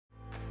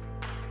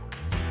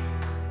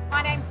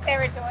My name's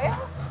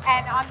Doyle,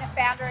 and I'm the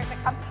founder of a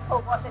company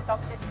called What the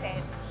Doctor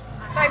Said.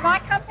 So my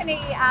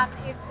company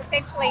is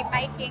essentially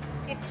making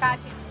discharge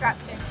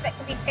instructions that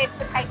can be sent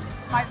to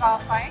patients' mobile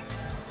phones.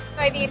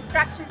 So the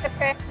instructions are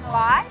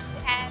personalised,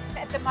 and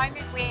at the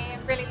moment we're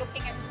really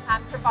looking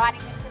at providing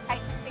them to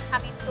patients who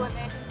come into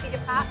emergency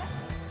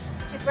departments,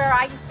 which is where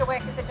I used to work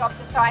as a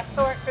doctor, so I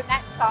saw it from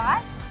that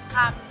side.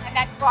 And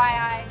that's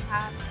why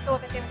I saw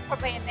that there was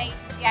probably a need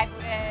to be able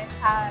to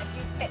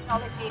use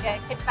technology to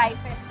convey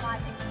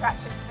personalised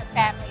instructions for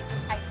families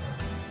and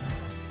patients.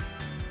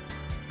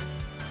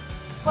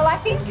 Well, I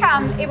think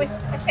it was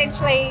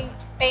essentially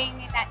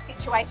being in that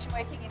situation,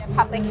 working in a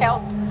public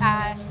health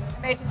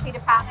emergency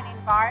department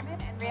environment,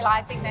 and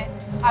realising that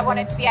I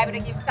wanted to be able to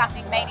give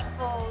something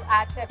meaningful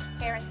to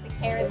parents and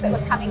carers that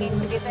were coming in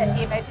to visit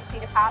the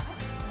emergency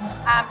department.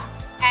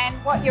 And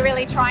what you're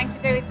really trying to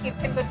do is give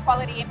some good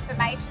quality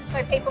information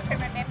so people can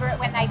remember it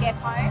when they get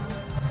home.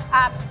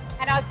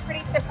 And I was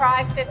pretty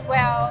surprised as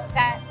well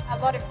that a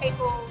lot of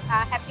people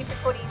have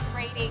difficulties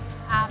reading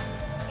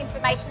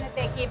information that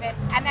they're given,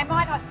 and they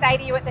might not say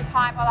to you at the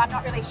time, well, I'm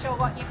not really sure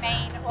what you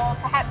mean, or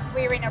perhaps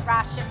we're in a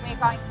rush and we're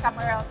going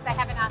somewhere else. They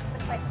haven't asked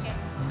the questions.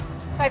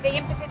 So the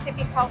impetus of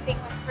this whole thing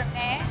was from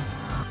there.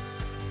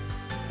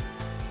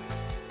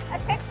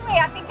 Essentially,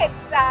 I think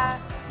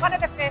it's one of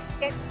the first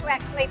steps to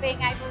actually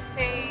being able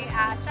to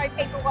show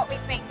people what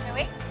we've been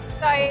doing.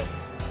 So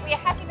we're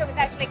happy that we've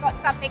actually got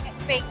something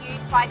that's being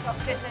used by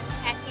doctors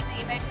and in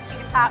the emergency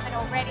department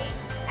already.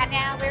 And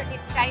now we're at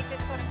this stage of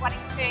sort of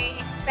wanting to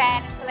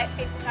expand and to let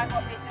people know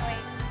what we're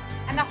doing.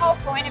 And the whole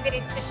point of it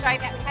is to show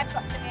that we have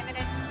got some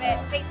evidence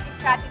that these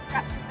discharge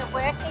instructions are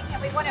working, and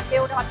we want to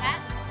build on that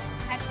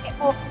and get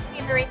more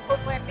consumer input,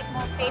 work with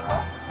more people,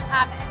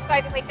 and so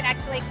that we can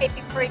actually keep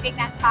improving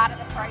that part of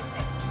the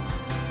process.